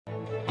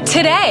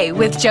Today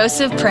with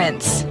Joseph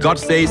Prince. God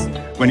says,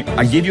 when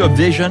I give you a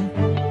vision,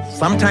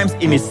 sometimes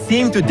it may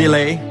seem to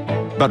delay,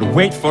 but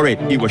wait for it.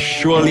 It will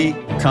surely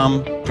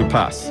come to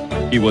pass.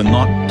 It will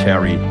not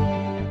tarry.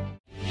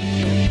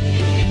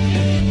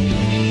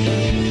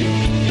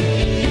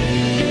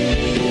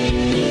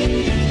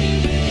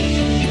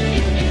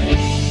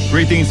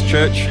 Greetings,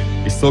 church.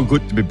 It's so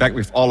good to be back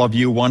with all of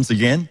you once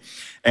again.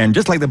 And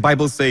just like the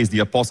Bible says, the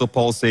Apostle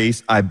Paul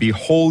says, I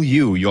behold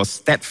you, your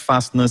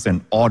steadfastness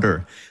and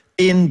order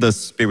in the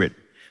Spirit.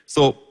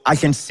 So I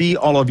can see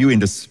all of you in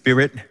the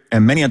Spirit.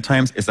 And many a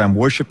times as I'm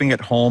worshiping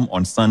at home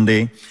on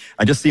Sunday,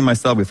 I just see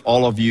myself with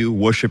all of you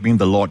worshiping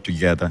the Lord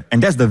together.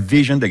 And that's the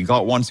vision that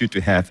God wants you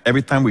to have.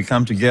 Every time we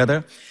come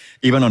together,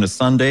 even on a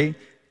Sunday,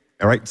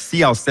 all right,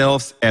 see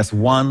ourselves as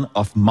one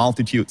of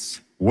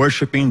multitudes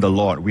worshiping the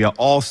Lord. We are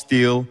all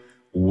still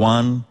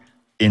one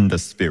in the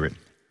Spirit.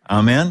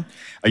 Amen.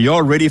 Are you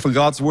all ready for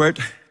God's word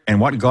and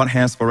what God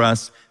has for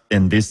us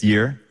in this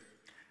year?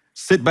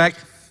 Sit back,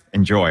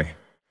 enjoy.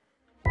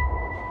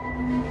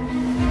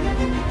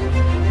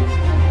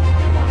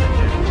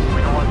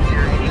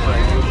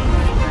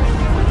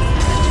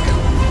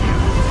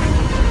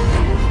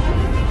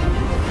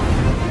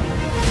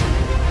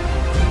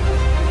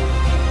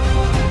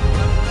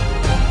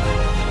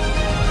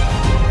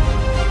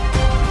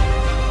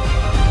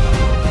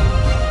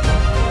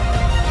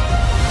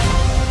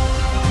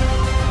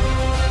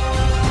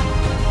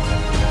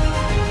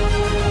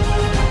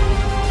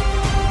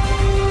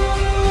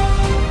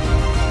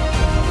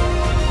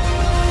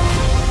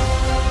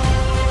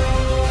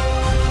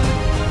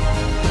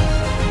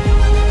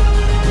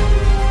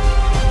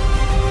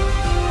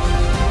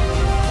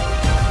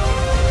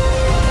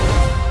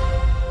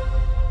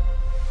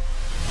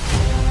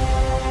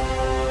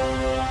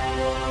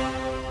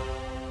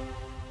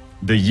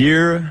 The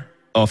year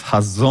of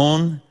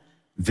Hazon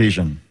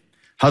vision.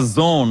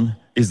 Hazon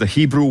is the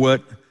Hebrew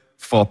word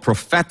for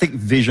prophetic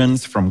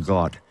visions from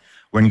God.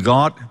 When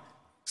God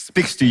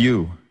speaks to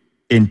you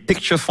in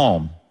picture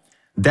form,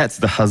 that's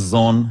the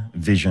Hazon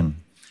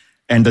vision.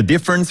 And the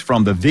difference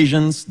from the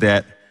visions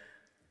that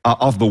are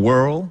of the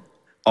world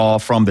or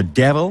from the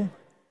devil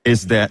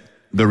is that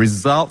the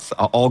results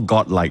are all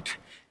God-like.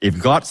 If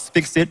God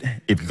speaks it,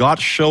 if God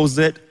shows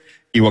it,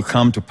 it will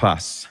come to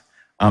pass.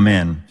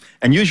 Amen.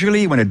 And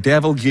usually when the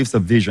devil gives a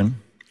vision,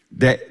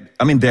 the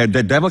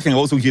devil can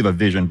also give a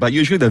vision, but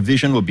usually the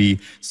vision will be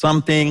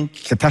something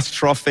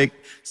catastrophic,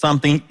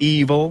 something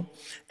evil,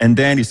 and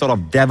then it sort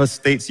of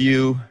devastates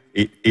you.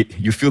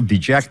 You feel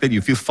dejected,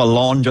 you feel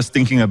forlorn just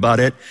thinking about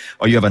it,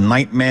 or you have a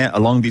nightmare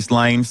along these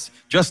lines.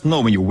 Just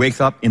know when you wake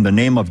up in the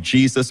name of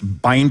Jesus,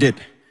 bind it.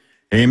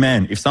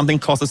 Amen. If something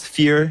causes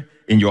fear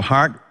in your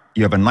heart,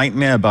 you have a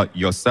nightmare about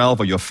yourself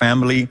or your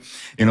family,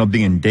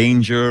 being in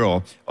danger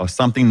or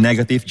something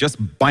negative, just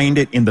bind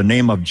it in the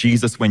name of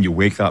Jesus when you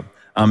wake up.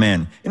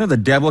 Amen. The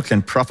devil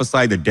can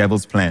prophesy the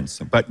devil's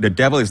plans, but the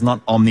devil is not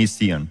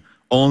omniscient.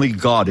 Only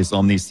God is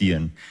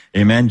omniscient.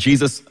 Amen.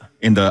 Jesus,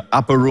 in the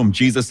upper room,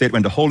 Jesus said,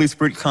 when the Holy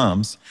Spirit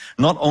comes,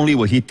 not only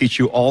will he teach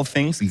you all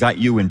things, guide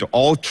you into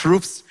all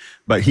truths,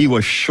 but he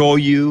will show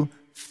you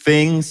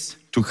things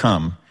to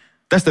come.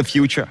 That's the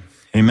future.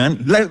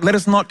 Amen. Let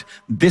us not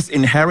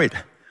disinherit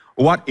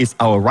what is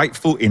our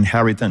rightful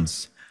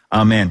inheritance.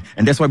 Amen.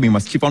 And that's why we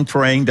must keep on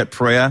praying that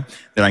prayer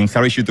that I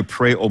encourage you to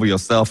pray over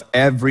yourself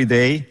every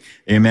day.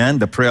 Amen.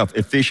 The prayer of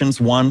Ephesians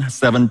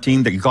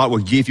 1:17, that God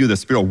will give you the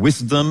spirit of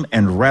wisdom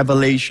and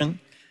revelation.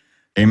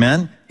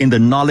 Amen. In the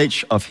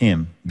knowledge of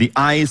him, the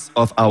eyes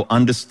of our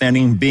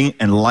understanding being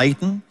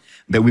enlightened,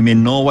 that we may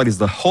know what is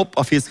the hope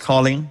of his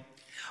calling,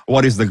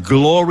 what is the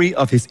glory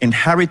of his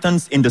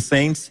inheritance in the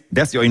saints.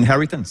 That's your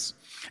inheritance.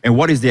 And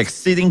what is the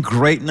exceeding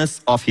greatness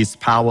of his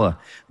power,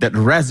 that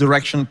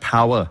resurrection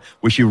power,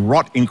 which he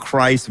wrought in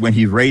Christ when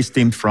he raised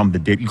him from the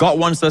dead. God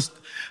wants us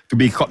to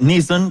be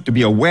cognizant, to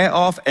be aware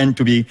of, and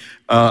to be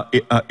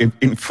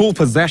in full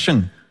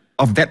possession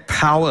of that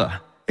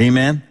power,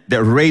 amen,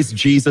 that raised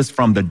Jesus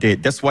from the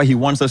dead. That's why he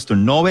wants us to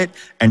know it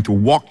and to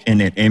walk in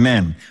it,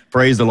 amen.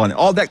 Praise the Lord. And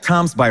all that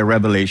comes by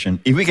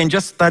revelation. If we can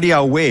just study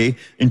our way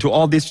into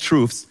all these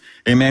truths,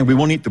 amen, we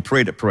won't need to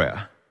pray the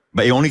prayer.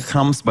 But it only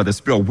comes by the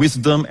spirit of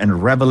wisdom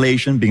and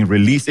revelation being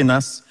released in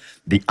us,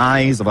 the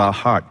eyes of our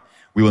heart.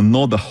 We will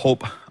know the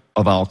hope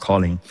of our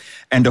calling.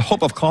 And the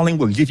hope of calling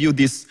will give you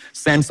this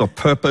sense of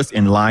purpose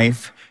in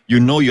life. You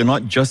know you're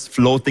not just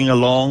floating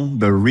along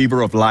the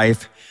river of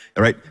life,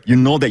 right? You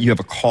know that you have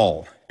a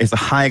call. It's a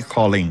high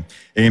calling,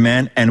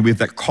 amen? And with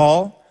that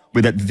call,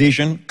 with that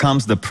vision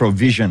comes the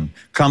provision,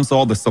 comes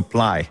all the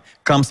supply,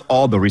 comes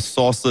all the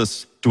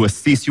resources to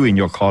assist you in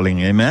your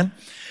calling, amen?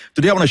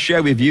 Today I want to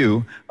share with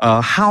you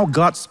how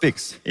God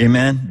speaks,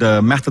 amen,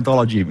 the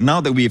methodology. Now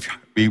that we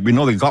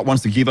know that God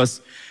wants to give us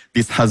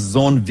this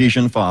Hazon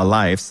vision for our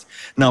lives.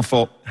 Now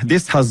for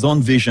this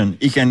Hazon vision,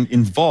 it can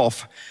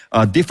involve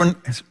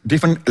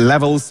different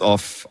levels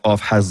of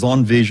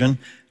Hazon vision,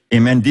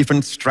 amen,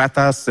 different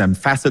stratas and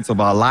facets of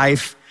our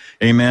life,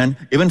 amen.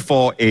 Even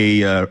for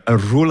a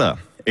ruler,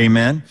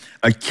 amen,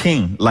 a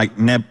king like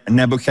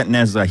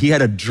Nebuchadnezzar, he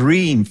had a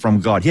dream from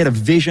God. He had a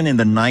vision in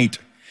the night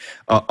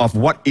of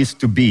what is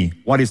to be,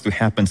 what is to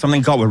happen,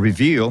 something God will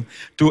reveal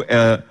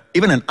to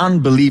even an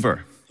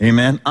unbeliever,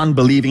 amen,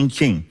 unbelieving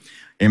king,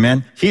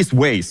 amen, his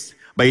ways,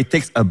 but it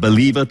takes a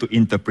believer to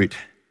interpret,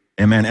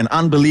 amen. An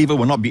unbeliever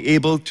will not be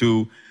able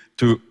to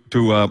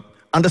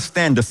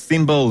understand the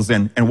symbols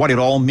and what it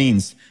all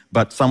means,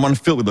 but someone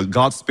filled with the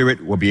God's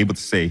Spirit will be able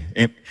to say,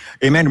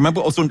 amen.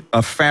 Remember also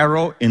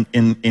Pharaoh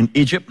in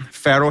Egypt.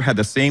 Pharaoh had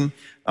the same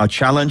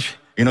challenge.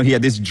 You know, he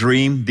had this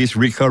dream, this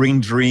recurring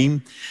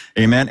dream,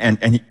 amen,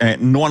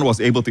 and no one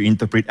was able to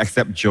interpret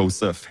except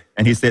Joseph.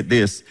 And he said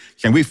this,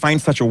 can we find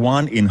such a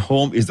one in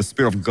whom is the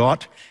Spirit of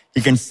God?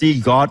 He can see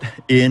God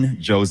in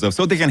Joseph.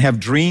 So they can have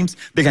dreams,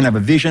 they can have a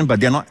vision, but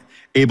they're not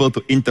able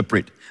to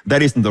interpret.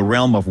 That is in the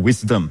realm of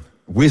wisdom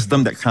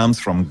that comes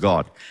from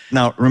God.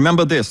 Now,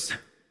 remember this.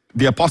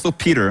 The Apostle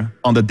Peter,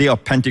 on the day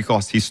of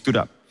Pentecost, he stood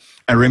up.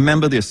 And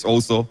remember this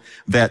also,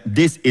 that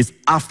this is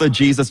after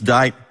Jesus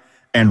died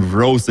and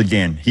rose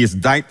again. He has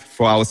died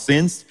for our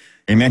sins.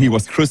 Amen. He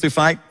was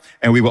crucified,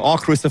 and we were all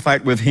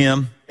crucified with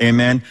him.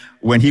 Amen.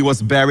 When he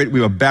was buried,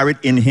 we were buried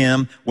in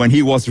him. When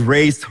he was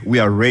raised, we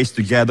are raised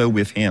together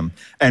with him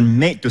and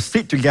made to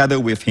sit together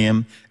with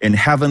him in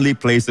heavenly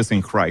places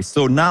in Christ.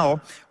 So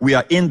now we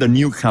are in the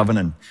new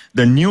covenant.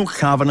 The new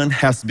covenant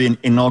has been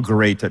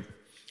inaugurated.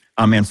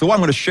 Amen. So what I'm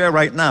going to share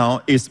right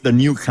now is the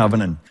new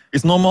covenant.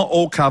 It's no more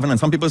old covenant.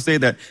 Some people say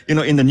that, you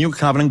know, in the new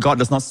covenant, God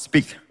does not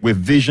speak with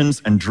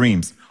visions and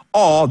dreams.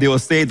 Or they will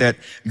say that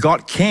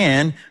God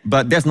can,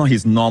 but that's not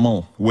his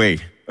normal way.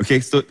 Okay,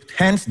 so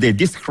hence they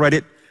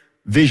discredit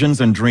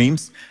visions and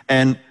dreams,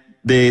 and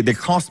they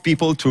cause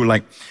people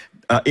to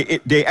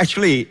they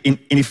actually, in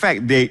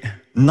effect, they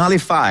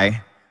nullify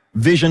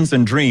visions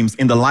and dreams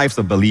in the lives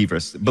of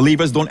believers.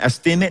 Believers don't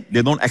esteem it,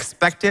 they don't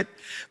expect it,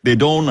 they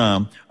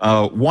don't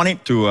want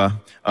it to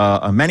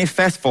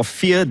manifest for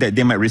fear that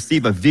they might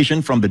receive a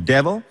vision from the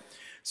devil.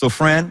 So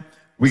friend,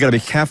 we got to be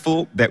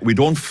careful that we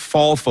don't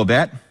fall for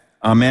that.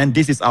 Amen.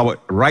 This is our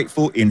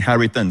rightful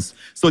inheritance.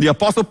 So the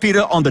Apostle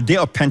Peter, on the day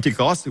of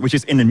Pentecost, which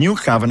is in the new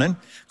covenant,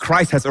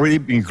 Christ has already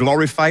been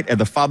glorified at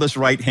the Father's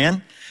right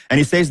hand. And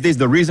he says this,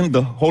 the reason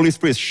the Holy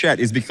Spirit is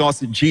shed is because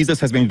Jesus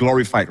has been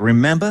glorified.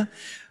 Remember,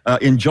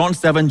 in John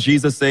 7,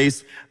 Jesus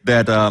says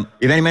that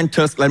if any man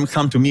thirst, let him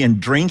come to me and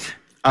drink.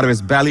 Out of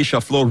his belly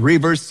shall flow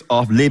rivers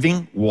of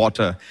living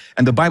water.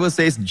 And the Bible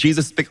says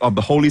Jesus speaks of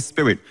the Holy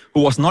Spirit,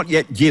 who was not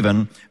yet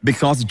given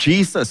because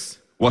Jesus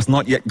was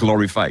not yet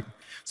glorified.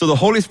 So the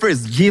Holy Spirit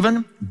is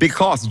given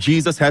because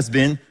Jesus has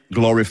been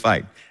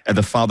glorified at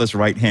the Father's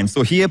right hand.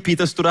 So here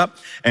Peter stood up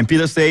and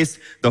Peter says,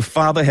 the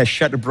Father has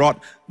shed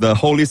abroad the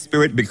Holy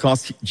Spirit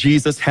because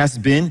Jesus has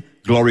been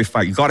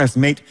glorified. God has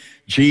made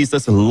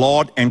Jesus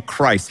Lord and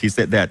Christ, he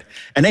said that.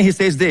 And then he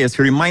says this,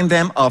 he reminds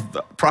them of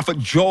the prophet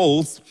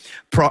Joel's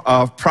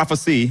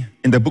prophecy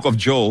in the book of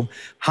Joel,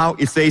 how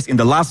it says in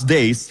the last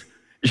days,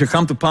 it shall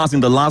come to pass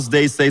in the last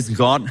days, says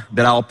God,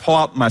 that I'll pour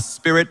out my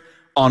Spirit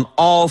on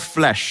all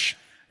flesh.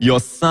 Your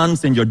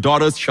sons and your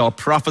daughters shall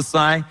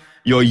prophesy,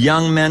 your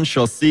young men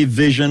shall see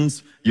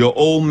visions, your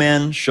old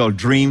men shall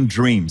dream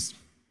dreams.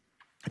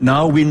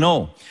 Now we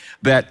know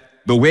that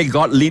the way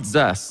God leads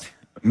us,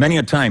 many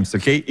a times,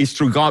 okay, is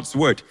through God's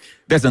word.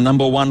 That's the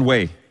number one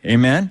way,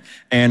 amen?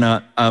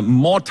 And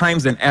more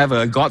times than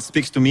ever, God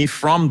speaks to me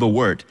from the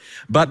word.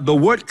 But the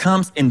word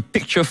comes in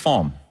picture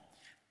form,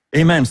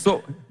 amen?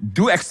 So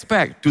do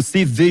expect to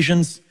see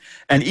visions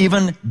and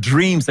even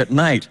dreams at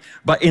night,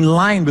 but in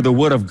line with the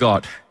word of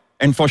God.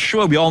 And for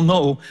sure, we all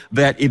know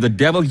that if the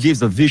devil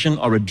gives a vision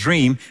or a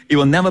dream, it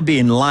will never be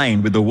in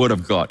line with the word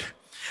of God.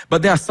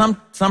 But there are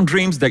some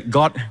dreams that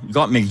God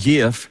may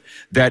give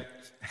that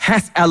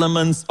has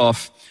elements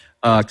of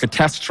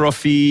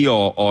catastrophe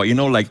or you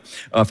know, like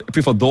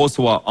for those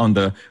who are on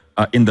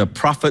in the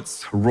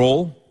prophet's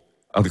role,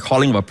 of the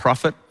calling of a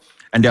prophet,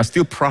 and there are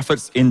still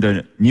prophets in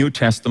the New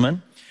Testament.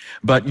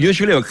 But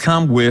usually it will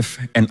come with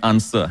an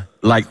answer,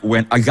 like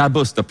when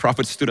Agabus, the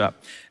prophet, stood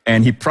up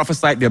and he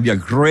prophesied there'll be a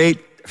great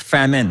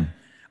famine,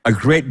 a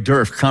great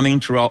dearth coming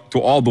throughout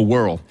to all the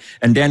world.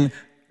 And then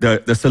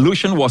the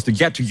solution was to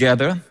get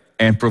together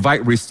and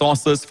provide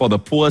resources for the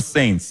poor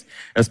saints,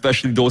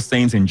 especially those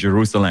saints in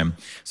Jerusalem.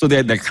 So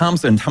that there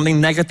comes in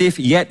something negative,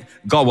 yet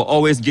God will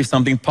always give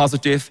something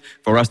positive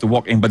for us to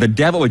walk in. But the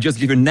devil will just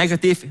give you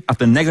negative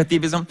after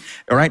negativism,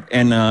 all right?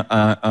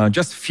 And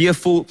just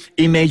fearful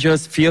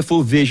images,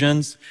 fearful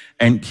visions,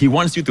 and he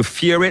wants you to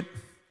fear it.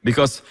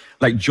 Because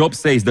like Job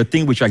says, the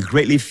thing which I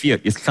greatly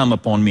feared is come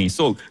upon me.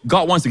 So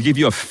God wants to give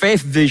you a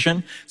faith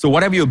vision. So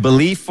whatever you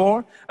believe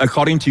for,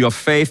 according to your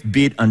faith,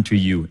 be it unto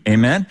you.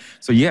 Amen?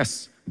 So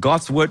yes,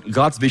 God's word,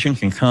 God's vision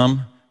can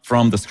come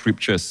from the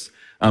scriptures.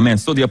 Amen.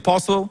 So the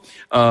apostle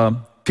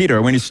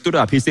Peter, when he stood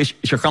up, he says,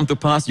 it shall come to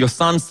pass, your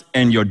sons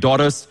and your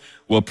daughters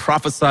will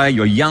prophesy,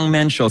 your young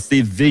men shall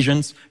see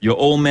visions, your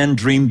old men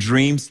dream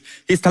dreams.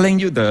 He's telling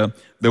you the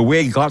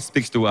way God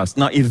speaks to us.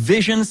 Now, if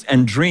visions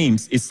and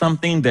dreams is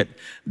something that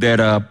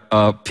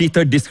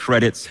Peter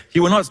discredits,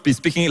 he will not be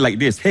speaking like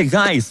this. Hey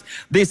guys,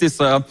 this is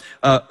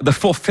the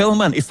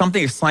fulfillment. It's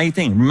something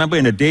exciting. Remember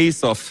in the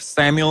days of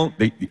Samuel,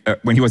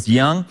 when he was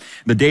young,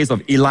 the days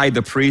of Eli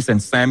the priest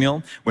and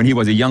Samuel, when he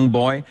was a young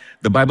boy,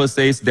 the Bible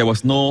says there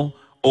was no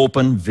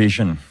open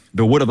vision.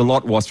 The word of the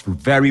Lord was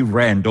very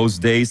rare in those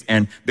days,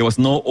 and there was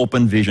no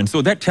open vision.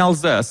 So that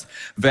tells us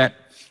that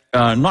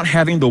not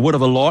having the word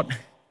of the Lord,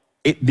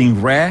 it being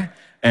rare,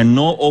 and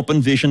no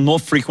open vision, no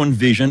frequent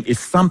vision, is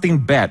something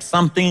bad,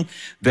 something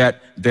that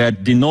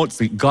denotes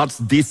God's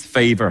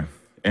disfavor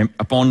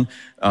upon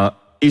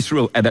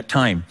Israel at that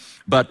time.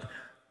 But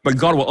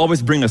God will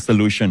always bring a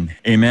solution.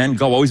 Amen.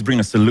 God will always bring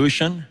a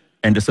solution.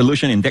 And the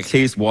solution in that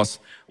case was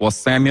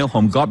Samuel,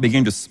 whom God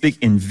began to speak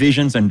in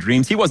visions and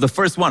dreams. He was the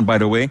first one, by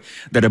the way,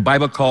 that the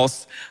Bible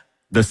calls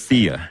the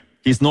seer.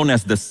 He's known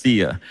as the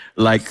seer.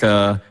 Like,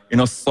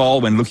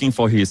 Saul, when looking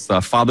for his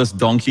father's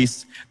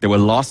donkeys, they were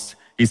lost.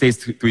 He says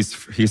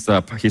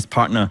to his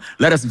partner,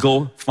 let us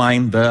go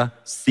find the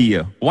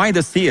seer. Why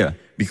the seer?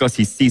 Because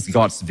he sees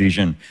God's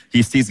vision.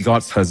 He sees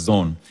God's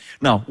hazon.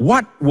 Now,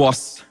 what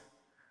was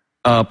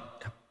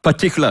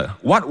particular?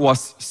 What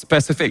was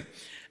specific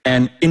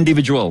and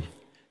individual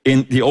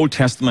in the Old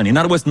Testament? In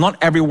other words, not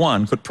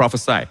everyone could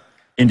prophesy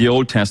in the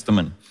Old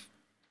Testament.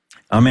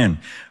 Amen.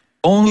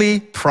 Only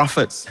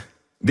prophets,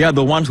 they are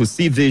the ones who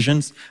see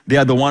visions. They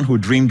are the ones who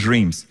dream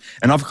dreams.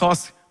 And of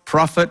course,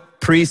 prophet,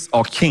 priest,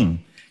 or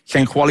king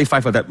can qualify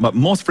for that. But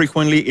most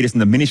frequently, it is in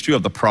the ministry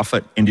of the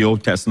prophet in the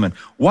Old Testament.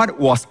 What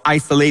was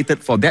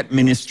isolated for that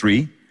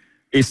ministry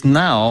is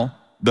now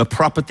the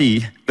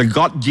property, the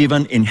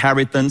God-given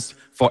inheritance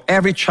for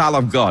every child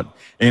of God.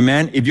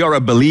 Amen. If you're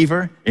a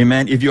believer,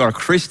 amen, if you're a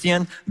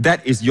Christian,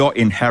 that is your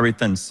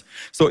inheritance.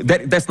 So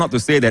that's not to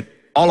say that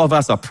all of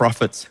us are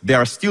prophets. There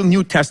are still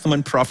New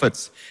Testament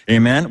prophets.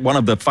 Amen. One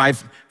of the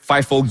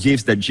fivefold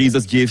gifts that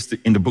Jesus gives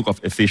in the book of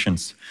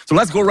Ephesians. So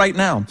let's go right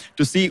now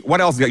to see what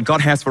else that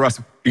God has for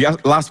us.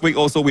 Last week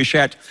also we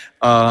shared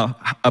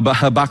about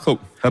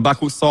Habakkuk.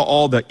 Habakkuk saw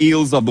all the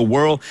ills of the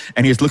world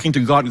and he's looking to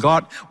God.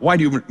 God, why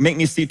do you make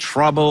me see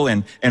trouble?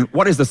 And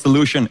what is the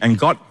solution? And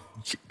God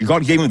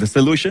gave him the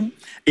solution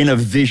in a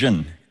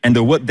vision. And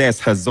the word there is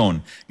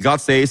hazon.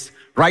 God says,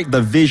 write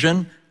the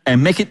vision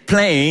and make it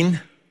plain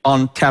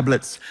on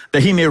tablets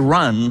that he may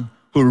run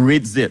who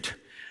reads it.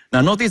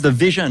 Now notice the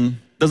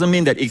vision doesn't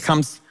mean that it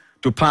comes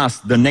to pass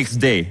the next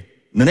day.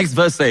 The next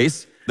verse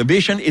says, the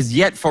vision is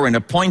yet for an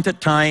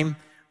appointed time,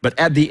 but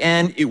at the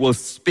end it will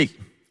speak.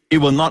 It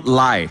will not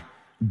lie.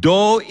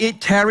 Though it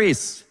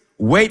tarries,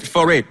 wait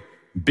for it,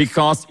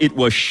 because it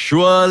will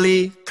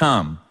surely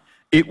come.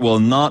 It will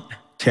not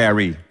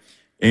tarry.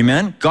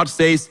 Amen. God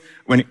says,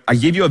 when I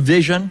give you a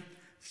vision,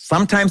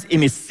 sometimes it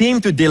may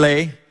seem to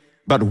delay,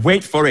 but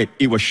wait for it.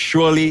 It will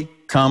surely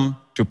come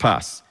to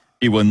pass.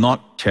 It will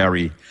not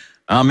tarry.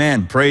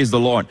 Amen. Praise the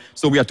Lord.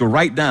 So we have to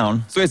write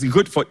down. So it's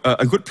good for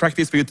a good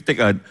practice for you to take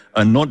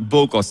a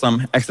notebook or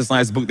some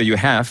exercise book that you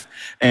have,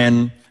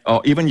 and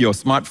or even your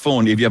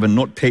smartphone, if you have a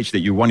note page that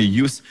you want to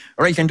use,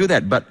 all right, you can do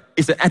that. But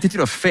it's an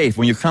attitude of faith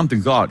when you come to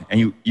God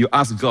and you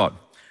ask God.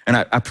 And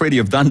I pray that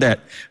you've done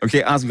that.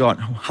 Okay, ask God,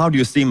 how do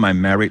you see my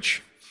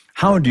marriage?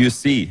 How do you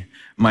see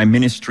my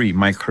ministry,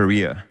 my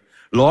career?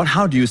 Lord,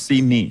 how do you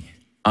see me?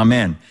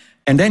 Amen.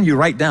 And then you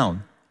write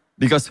down,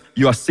 because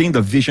you are seeing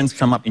the visions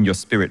come up in your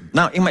spirit.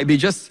 Now, it might be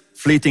just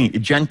fleeting,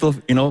 gentle,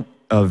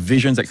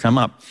 visions that come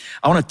up.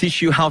 I want to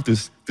teach you how to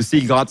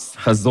see God's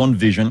hazon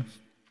vision.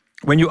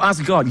 When you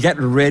ask God, get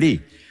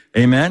ready.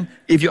 Amen.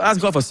 If you ask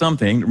God for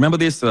something, remember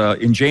this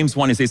in James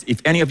 1, it says,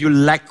 if any of you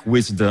lack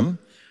wisdom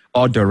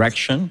or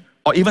direction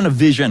or even a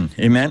vision,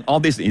 amen. All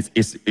this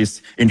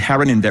is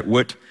inherent in that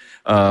word,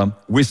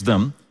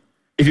 wisdom.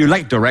 If you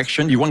lack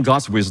direction, you want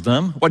God's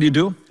wisdom, what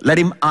do? Let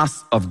him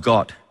ask of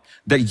God,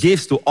 that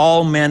gives to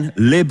all men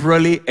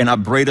liberally and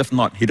upbraideth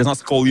not. He does not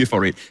scold you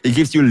for it. He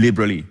gives you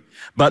liberally.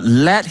 But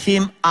let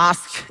him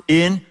ask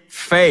in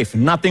faith,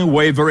 nothing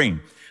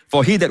wavering.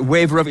 For he that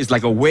wavereth is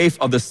like a wave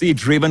of the sea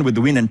driven with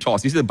the wind and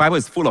tossed. You see, the Bible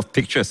is full of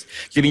pictures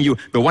giving you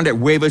the one that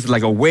wavers is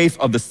like a wave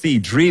of the sea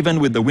driven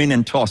with the wind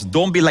and tossed.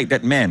 Don't be like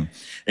that man.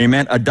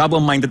 Amen. A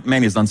double-minded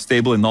man is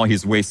unstable in all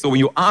his ways. So when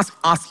you ask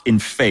in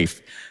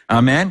faith.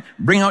 Amen.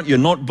 Bring out your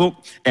notebook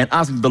and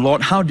ask the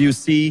Lord, how do you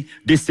see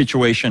this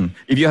situation?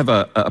 If you have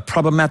a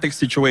problematic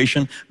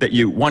situation that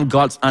you want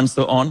God's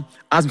answer on,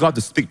 ask God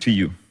to speak to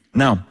you.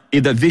 Now,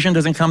 if the vision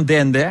doesn't come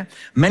there and there,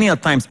 many a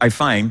times I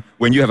find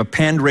when you have a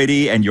pen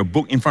ready and your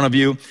book in front of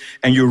you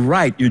and you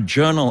write, you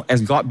journal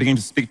as God begins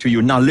to speak to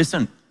you. Now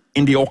listen,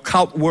 in the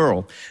occult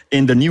world,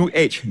 in the new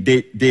age,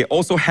 they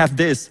also have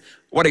this,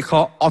 what they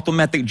call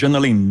automatic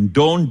journaling.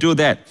 Don't do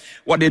that.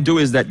 What they do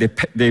is that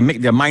they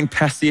make their mind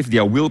passive,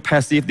 their will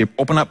passive. They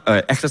open up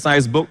an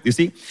exercise book. You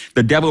see,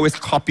 the devil always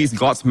copies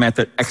God's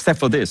method, except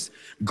for this.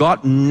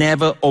 God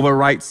never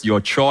overrides your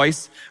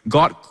choice.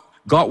 God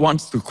God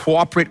wants to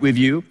cooperate with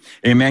you.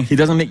 Amen. He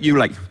doesn't make you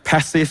like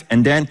passive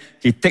and then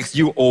he takes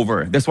you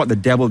over. That's what the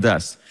devil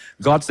does.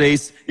 God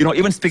says,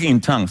 even speaking in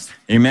tongues,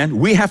 amen,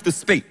 we have to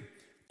speak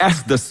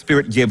as the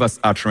Spirit gave us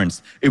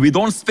utterance. If we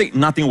don't speak,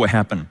 nothing will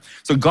happen.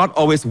 So God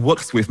always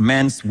works with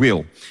man's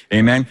will,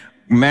 amen,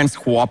 man's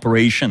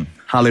cooperation.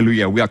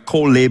 Hallelujah. We are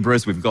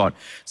co-laborers with God.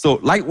 So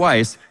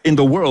likewise, in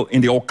the world,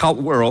 in the occult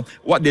world,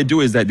 what they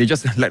do is that they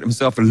just let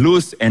themselves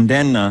loose and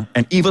then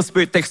an evil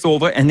spirit takes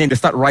over and then they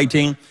start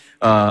writing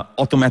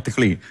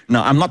automatically.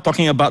 Now, I'm not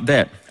talking about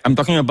that. I'm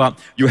talking about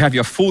you have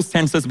your full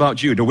senses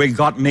about you, the way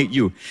God made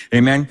you.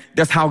 Amen.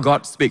 That's how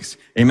God speaks.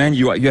 Amen.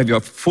 You have your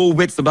full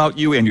wits about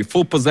you and your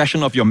full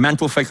possession of your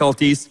mental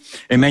faculties.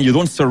 Amen. You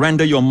don't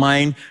surrender your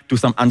mind to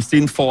some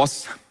unseen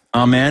force.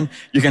 Amen.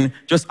 You can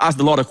just ask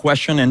the Lord a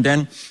question and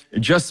then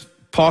just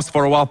pause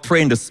for a while,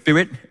 pray in the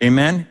Spirit.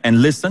 Amen.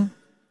 And listen.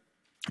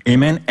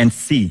 Amen. And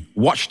see.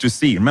 Watch to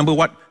see. Remember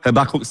what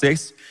Habakkuk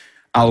says?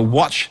 I'll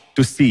watch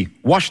to see.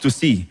 Watch to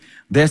see.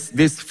 There's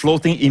these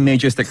floating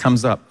images that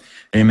comes up.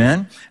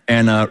 Amen.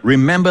 And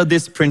remember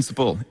this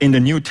principle in the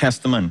New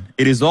Testament.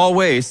 It is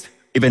always,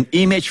 if an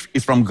image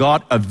is from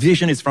God, a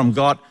vision is from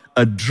God,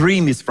 a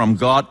dream is from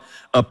God,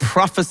 a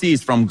prophecy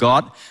is from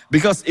God,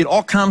 because it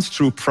all comes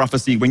through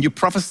prophecy. When you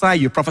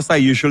prophesy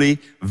usually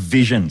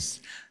visions.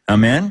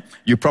 Amen.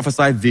 You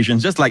prophesy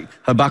visions, just like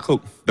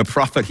Habakkuk, the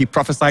prophet, he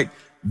prophesied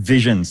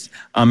visions.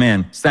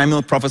 Amen.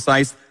 Samuel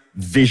prophesies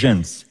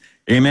visions.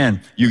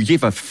 Amen. You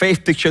give a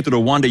faith picture to the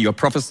one that you're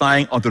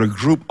prophesying or to the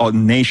group or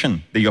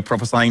nation that you're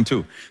prophesying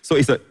to. So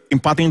it's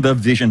imparting the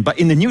vision. But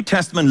in the New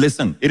Testament,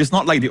 listen, it is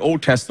not like the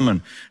Old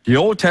Testament. The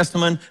Old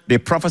Testament, they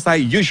prophesy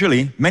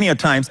usually, many a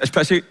times,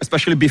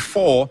 especially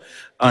before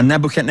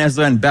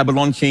Nebuchadnezzar and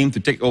Babylon came to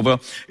take over,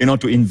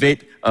 to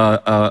invade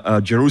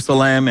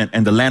Jerusalem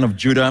and the land of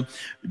Judah.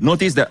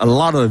 Notice that a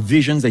lot of the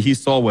visions that he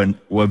saw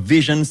were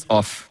visions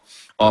of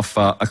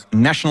a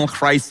national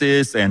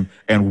crisis and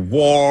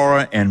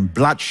war and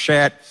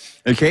bloodshed,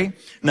 okay?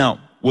 Now,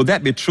 will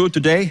that be true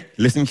today?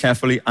 Listen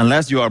carefully.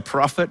 Unless you are a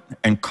prophet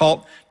and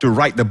called to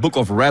write the book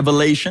of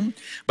Revelation,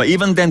 but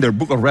even then the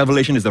book of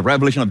Revelation is the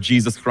revelation of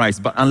Jesus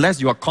Christ. But unless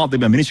you are called to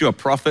be a ministry of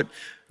prophet,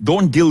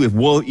 don't deal with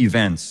world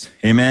events,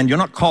 amen? You're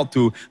not called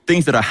to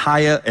things that are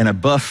higher and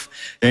above,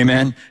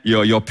 amen,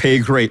 your pay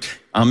grade,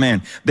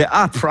 amen. There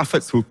are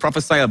prophets who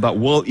prophesy about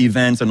world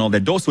events and all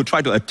that. Those who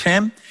try to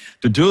attempt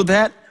to do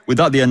that,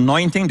 without the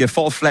anointing, they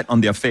fall flat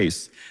on their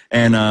face.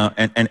 And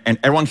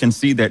everyone can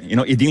see that,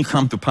 it didn't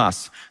come to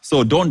pass.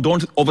 So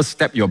don't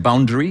overstep your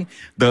boundary.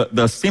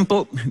 The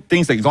simple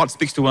things that God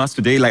speaks to us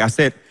today, like I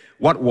said,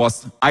 what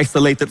was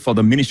isolated for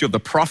the ministry of the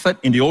prophet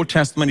in the Old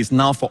Testament is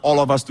now for all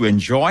of us to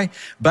enjoy,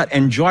 but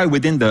enjoy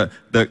within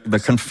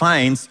the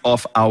confines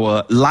of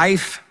our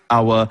life,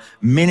 our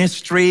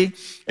ministry,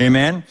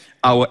 amen,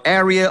 our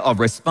area of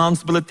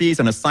responsibilities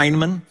and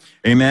assignment,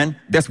 amen.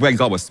 That's where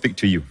God will speak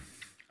to you,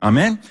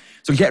 amen.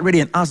 So get ready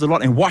and ask the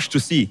Lord and watch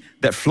to see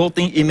that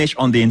floating image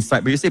on the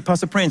inside. But you say,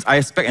 Pastor Prince, I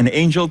expect an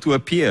angel to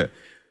appear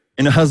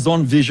in a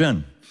Hazon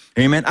vision.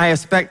 Amen. I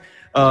expect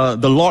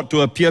the Lord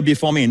to appear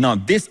before me. Now,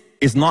 this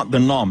is not the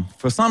norm.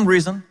 For some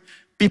reason,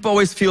 people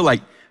always feel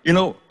like,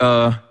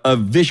 a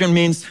vision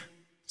means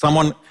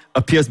someone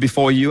appears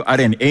before you,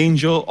 either an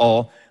angel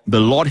or the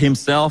Lord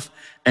himself.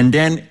 And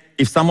then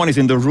if someone is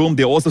in the room,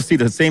 they also see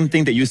the same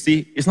thing that you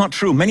see. It's not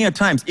true. Many a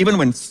times, even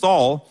when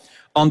Saul,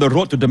 on the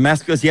road to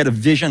Damascus, he had a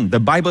vision. The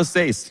Bible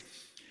says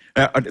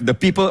the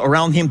people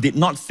around him did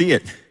not see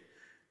it.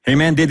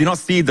 Amen. They did not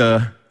see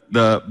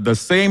the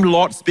same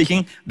Lord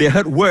speaking. They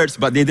heard words,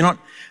 but they did not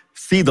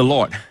see the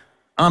Lord.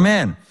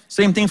 Amen.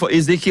 Same thing for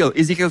Ezekiel.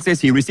 Ezekiel says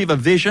he received a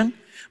vision,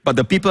 but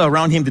the people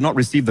around him did not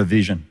receive the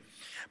vision.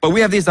 But we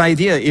have this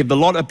idea, if the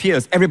Lord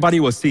appears, everybody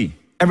will see.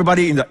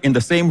 Everybody in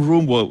the same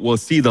room will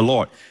see the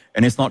Lord.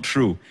 And it's not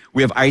true.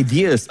 We have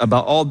ideas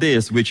about all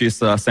this, which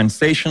is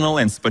sensational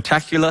and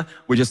spectacular,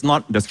 which is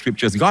not the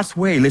scriptures. God's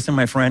way, listen,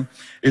 my friend,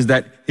 is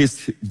that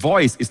his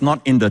voice is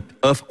not in the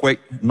earthquake,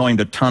 nor in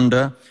the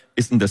thunder.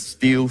 It's in the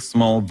still,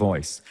 small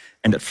voice.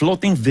 And that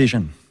floating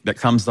vision that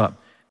comes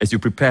up as you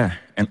prepare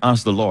and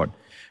ask the Lord.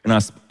 And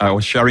as I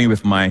was sharing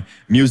with my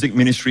music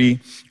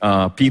ministry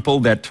people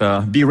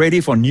that be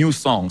ready for new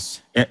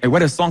songs. And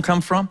where does song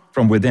come from?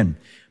 From within.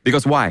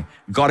 Because why?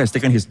 God has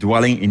taken his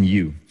dwelling in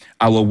you.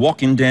 I will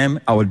walk in them.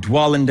 I will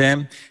dwell in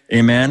them.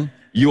 Amen.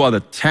 You are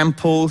the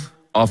temple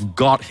of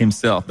God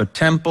himself, the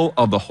temple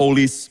of the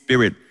Holy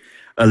Spirit,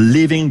 a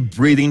living,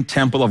 breathing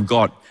temple of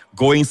God,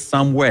 going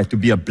somewhere to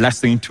be a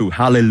blessing to.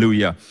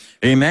 Hallelujah.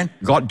 Amen.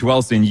 God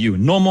dwells in you.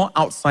 No more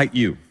outside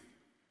you.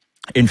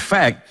 In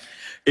fact,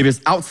 if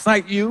it's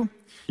outside you,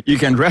 you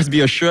can rest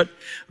be assured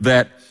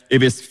that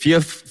if it's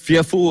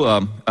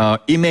fearful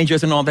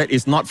images and all that,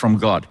 it's not from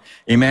God.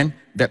 Amen.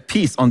 That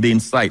peace on the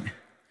inside,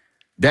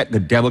 that the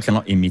devil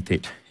cannot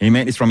imitate.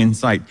 Amen. It's from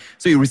inside.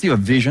 So you receive a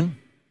vision.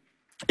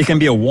 It can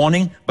be a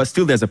warning, but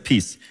still there's a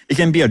peace. It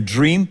can be a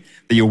dream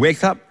that you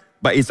wake up,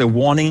 but it's a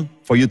warning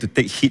for you to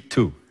take heed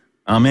to.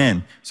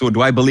 Amen. So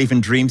do I believe in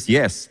dreams?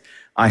 Yes.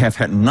 I have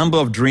had a number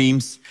of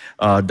dreams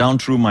down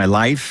through my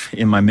life,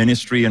 in my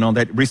ministry and all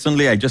that.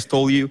 Recently, I just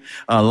told you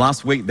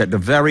last week that the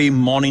very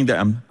morning that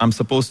I'm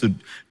supposed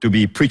to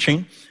be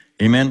preaching,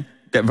 amen,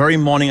 that very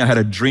morning I had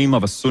a dream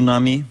of a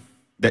tsunami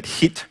that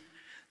hit,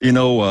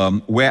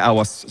 where I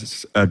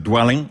was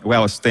dwelling, where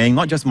I was staying,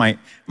 not just my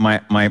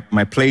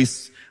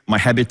place, my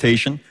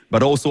habitation,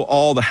 but also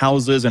all the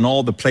houses and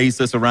all the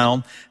places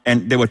around.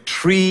 And there were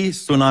 3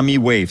 tsunami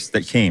waves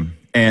that came.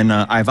 And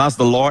I've asked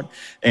the Lord,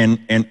 and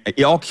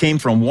it all came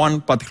from one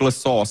particular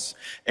source.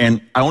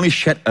 And I only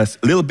shared a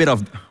little bit of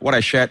what I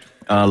shared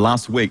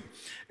last week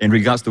in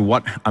regards to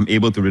what I'm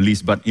able to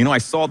release. But, I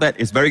saw that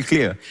it's very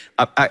clear.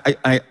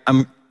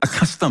 I'm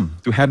accustomed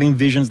to having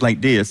visions like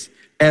this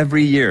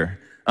every year.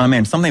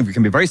 Amen. Something we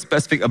can be very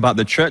specific about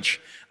the church,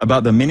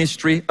 about the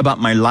ministry, about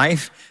my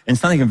life, and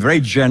something very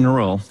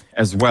general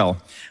as well.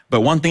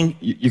 But one thing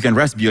you can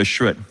be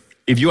assured,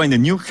 if you are in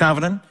the new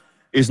covenant,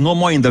 it's no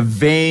more in the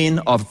vein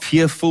of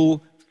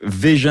fearful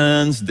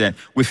visions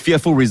with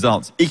fearful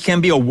results. It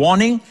can be a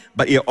warning,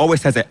 but it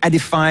always has an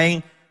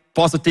edifying,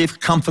 positive,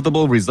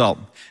 comfortable result.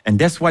 And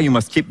that's why you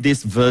must keep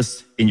this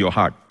verse in your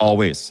heart,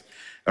 always.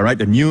 All right,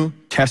 the New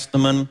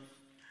Testament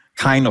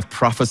kind of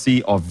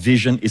prophecy or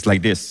vision is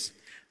like this.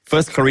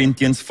 1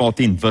 Corinthians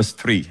 14 verse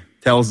 3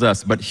 tells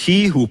us, but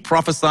he who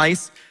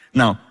prophesies,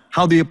 now,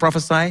 how do you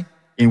prophesy?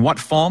 In what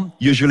form?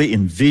 Usually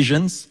in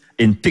visions,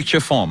 in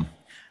picture form.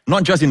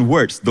 Not just in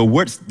words. The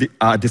words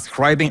are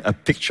describing a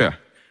picture.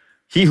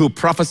 He who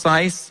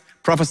prophesies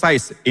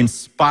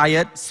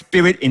inspired,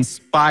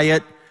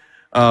 spirit-inspired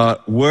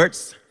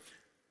words.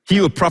 He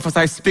who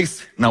prophesies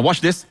speaks, now watch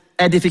this,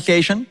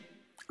 edification.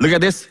 Look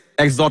at this,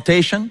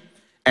 exhortation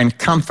and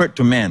comfort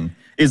to men.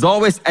 It's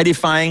always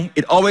edifying,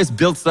 it always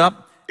builds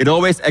up, it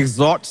always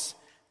exhorts,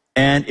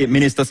 and it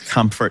ministers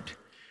comfort.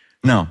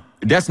 Now,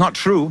 that's not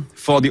true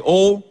for the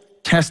Old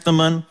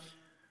Testament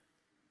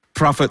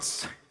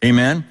prophets.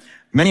 Amen.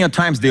 Many a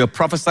times they are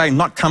prophesying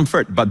not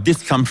comfort, but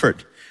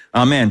discomfort.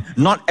 Amen.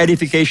 Not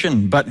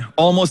edification, but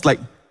almost like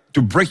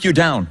to break you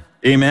down.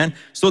 Amen.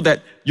 So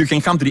that you can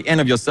come to the end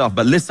of yourself.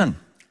 But listen,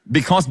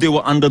 because they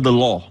were under the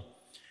law.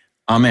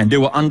 Amen. They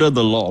were under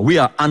the law. We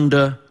are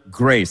under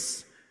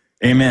grace.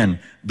 Amen.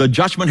 The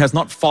judgment has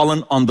not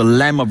fallen on the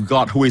Lamb of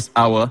God, who is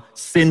our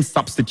sin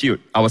substitute,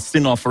 our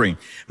sin offering.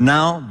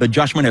 Now the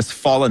judgment has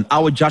fallen.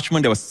 Our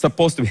judgment that was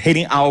supposed to be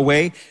heading our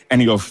way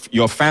and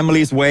your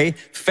family's way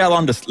fell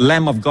on the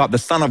Lamb of God, the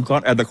Son of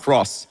God at the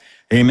cross.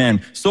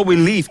 Amen. So we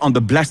live on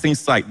the blessing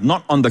side,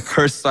 not on the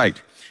curse side.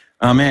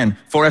 Amen.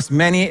 For as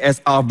many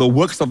as are the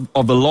works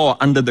of the law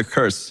under the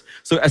curse.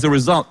 So as a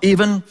result,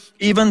 even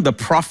the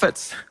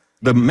prophets,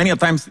 many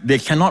times they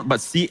cannot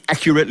but see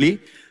accurately,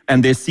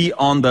 and they see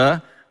on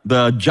the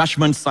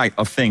judgment side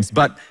of things.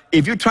 But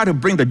if you try to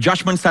bring the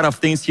judgment side of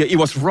things here, it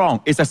was wrong.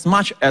 It's as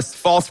much as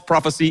false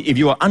prophecy. If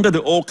you are under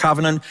the old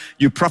covenant,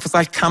 you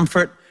prophesy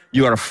comfort,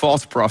 you are a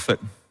false prophet.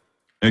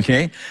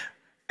 Okay?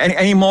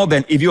 Any more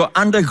than if you are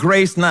under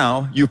grace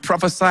now, you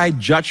prophesy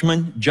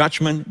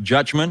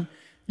judgment,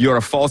 you're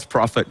a false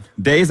prophet.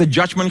 There is a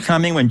judgment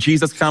coming when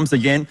Jesus comes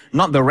again,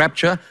 not the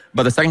rapture,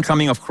 but the second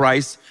coming of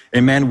Christ.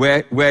 Amen,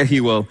 where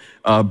he will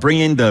bring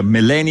in the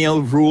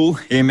millennial rule,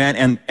 amen,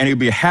 and it will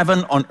be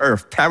heaven on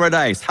earth,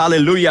 paradise,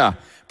 hallelujah,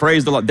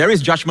 praise the Lord. There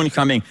is judgment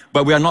coming,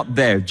 but we are not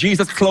there.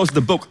 Jesus closed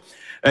the book,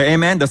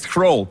 amen, the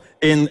scroll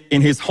in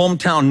his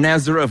hometown,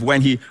 Nazareth,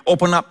 when he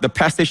opened up the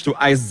passage to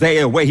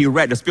Isaiah, where he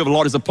read, the Spirit of the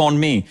Lord is upon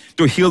me,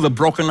 to heal the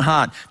broken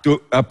heart, to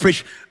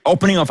preach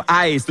opening of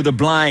eyes to the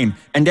blind.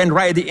 And then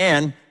right at the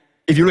end,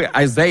 if you look at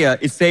Isaiah,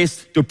 it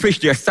says to preach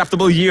the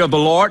acceptable year of the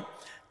Lord,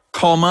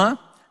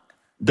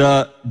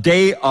 the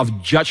day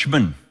of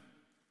judgment,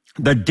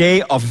 the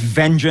day of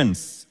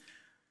vengeance.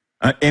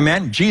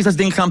 Amen. Jesus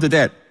didn't come to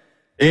that.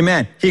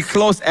 Amen. He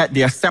closed at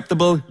the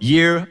acceptable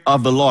year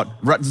of the Lord,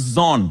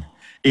 Ratzon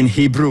in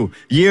Hebrew,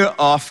 year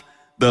of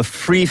the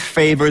free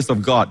favors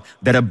of God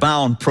that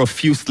abound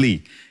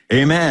profusely.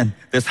 Amen.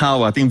 That's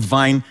how I think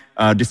Vine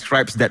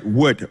describes that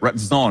word,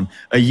 Ratzon,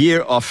 a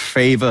year of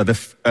favor,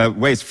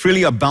 where it's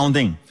freely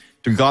abounding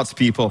to God's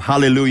people.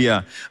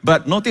 Hallelujah.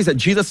 But notice that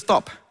Jesus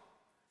stopped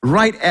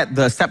right at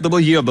the acceptable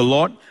year of the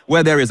Lord,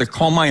 where there is a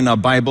comma in our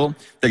Bible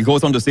that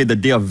goes on to say the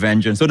day of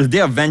vengeance. So the day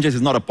of vengeance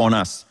is not upon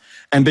us.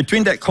 And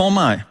between that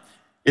comma,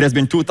 it has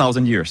been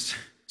 2,000 years.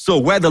 So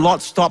where the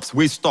Lord stops,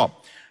 we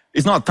stop.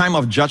 It's not a time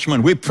of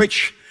judgment. We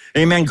preach,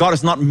 amen, God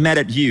is not mad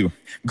at you.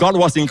 God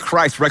was in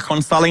Christ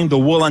reconciling the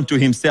world unto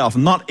himself,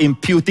 not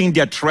imputing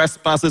their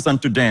trespasses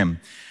unto them.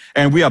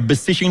 And we are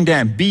beseeching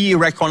them, be ye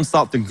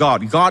reconciled to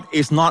God. God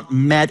is not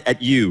mad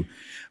at you.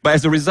 But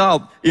as a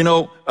result,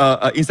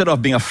 instead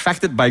of being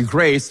affected by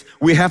grace,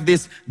 we have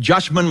this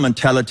judgment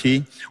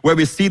mentality where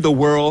we see the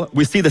world,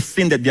 we see the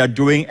sin that they are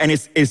doing, and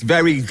it's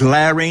very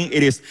glaring,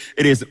 it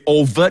is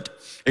overt,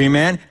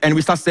 amen? And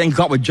we start saying,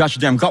 God will judge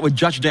them, God will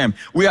judge them.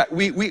 We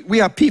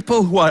are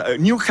people who are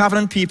new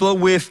covenant people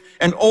with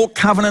an old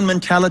covenant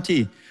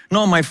mentality.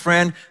 No, my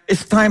friend,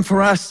 it's time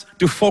for us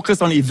to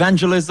focus on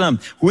evangelism,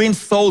 win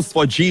souls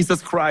for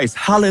Jesus Christ.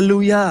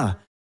 Hallelujah.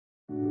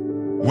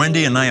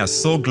 Wendy and I are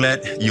so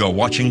glad you are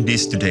watching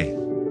this today.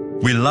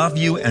 We love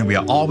you and we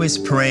are always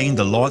praying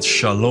the Lord's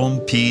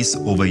shalom peace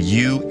over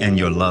you and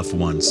your loved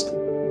ones.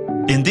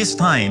 In these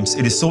times,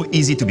 it is so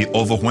easy to be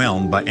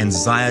overwhelmed by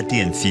anxiety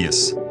and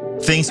fears.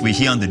 Things we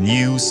hear on the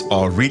news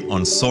or read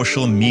on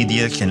social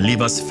media can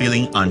leave us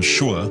feeling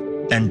unsure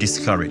and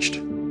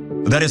discouraged.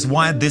 That is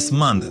why this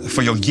month,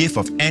 for your gift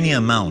of any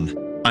amount,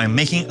 I'm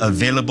making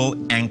available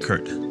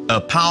Anchored, a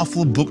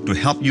powerful book to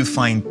help you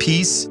find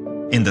peace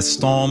in the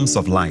storms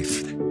of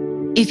life.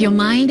 If your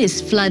mind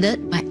is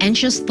flooded by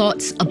anxious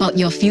thoughts about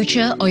your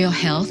future or your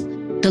health,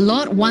 the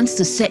Lord wants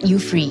to set you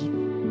free.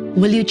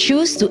 Will you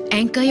choose to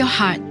anchor your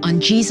heart on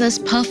Jesus'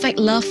 perfect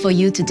love for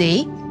you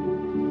today?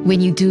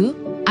 When you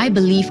do, I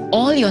believe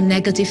all your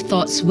negative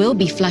thoughts will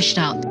be flushed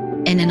out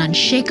and an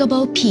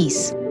unshakable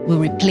peace will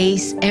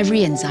replace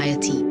every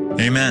anxiety.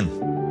 Amen.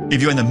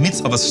 If you're in the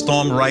midst of a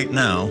storm right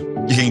now,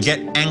 you can get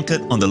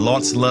anchored on the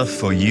Lord's love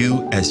for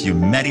you as you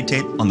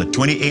meditate on the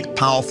 28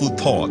 powerful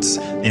thoughts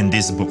in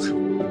this book.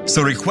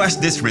 So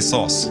request this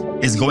resource.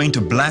 It's going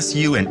to bless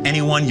you and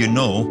anyone you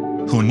know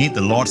who need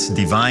the Lord's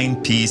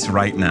divine peace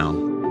right now.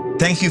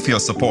 Thank you for your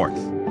support,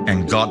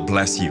 and God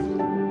bless you.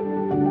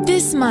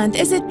 This month,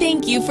 as a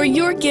thank you for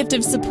your gift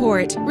of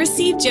support,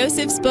 receive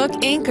Joseph's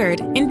book,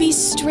 Anchored, and be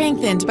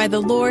strengthened by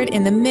the Lord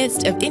in the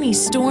midst of any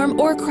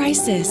storm or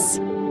crisis.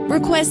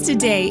 Request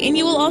today, and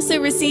you will also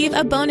receive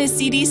a bonus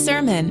CD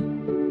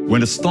sermon. When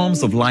the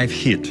storms of life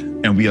hit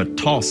and we are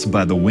tossed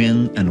by the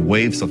wind and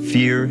waves of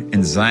fear,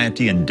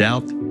 anxiety, and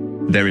doubt,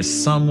 there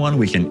is someone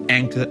we can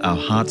anchor our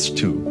hearts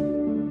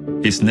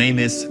to. His name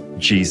is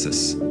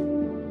Jesus.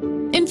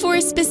 And for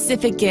a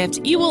specific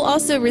gift, you will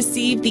also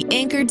receive the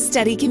Anchored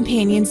Study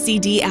Companion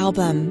CD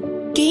album.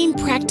 Gain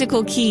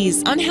practical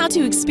keys on how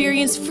to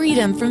experience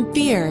freedom from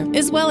fear,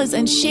 as well as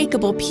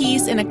unshakable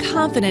peace and a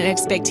confident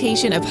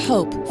expectation of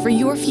hope for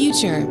your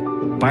future.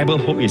 Bible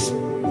hope is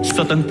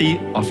certainty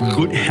of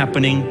good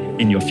happening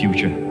in your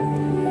future.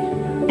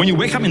 When you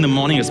wake up in the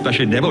morning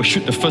especially, the devil will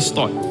shoot the first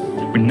thought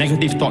with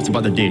negative thoughts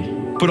about the day.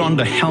 Put on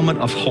the helmet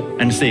of hope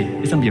and say,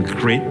 it's going to be a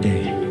great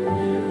day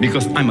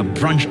because I'm a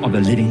branch of the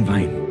living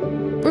vine.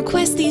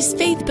 Request these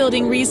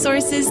faith-building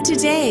resources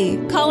today.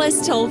 Call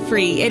us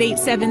toll-free at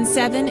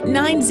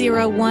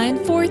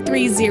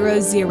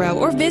 877-901-4300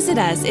 or visit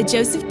us at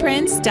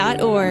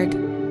josephprince.org.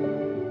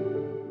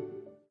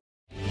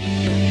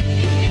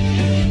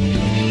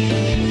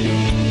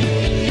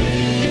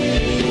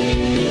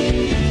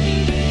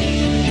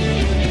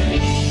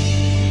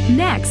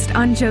 Next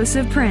on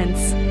Joseph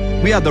Prince.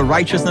 We are the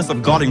righteousness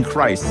of God in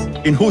Christ.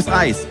 In whose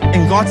eyes?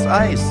 In God's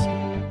eyes.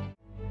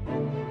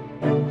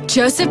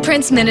 Joseph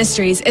Prince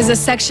Ministries is a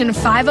Section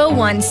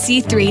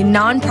 501c3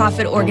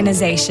 nonprofit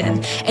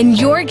organization, and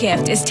your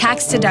gift is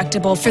tax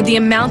deductible for the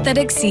amount that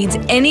exceeds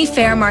any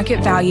fair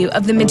market value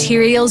of the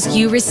materials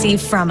you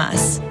receive from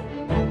us.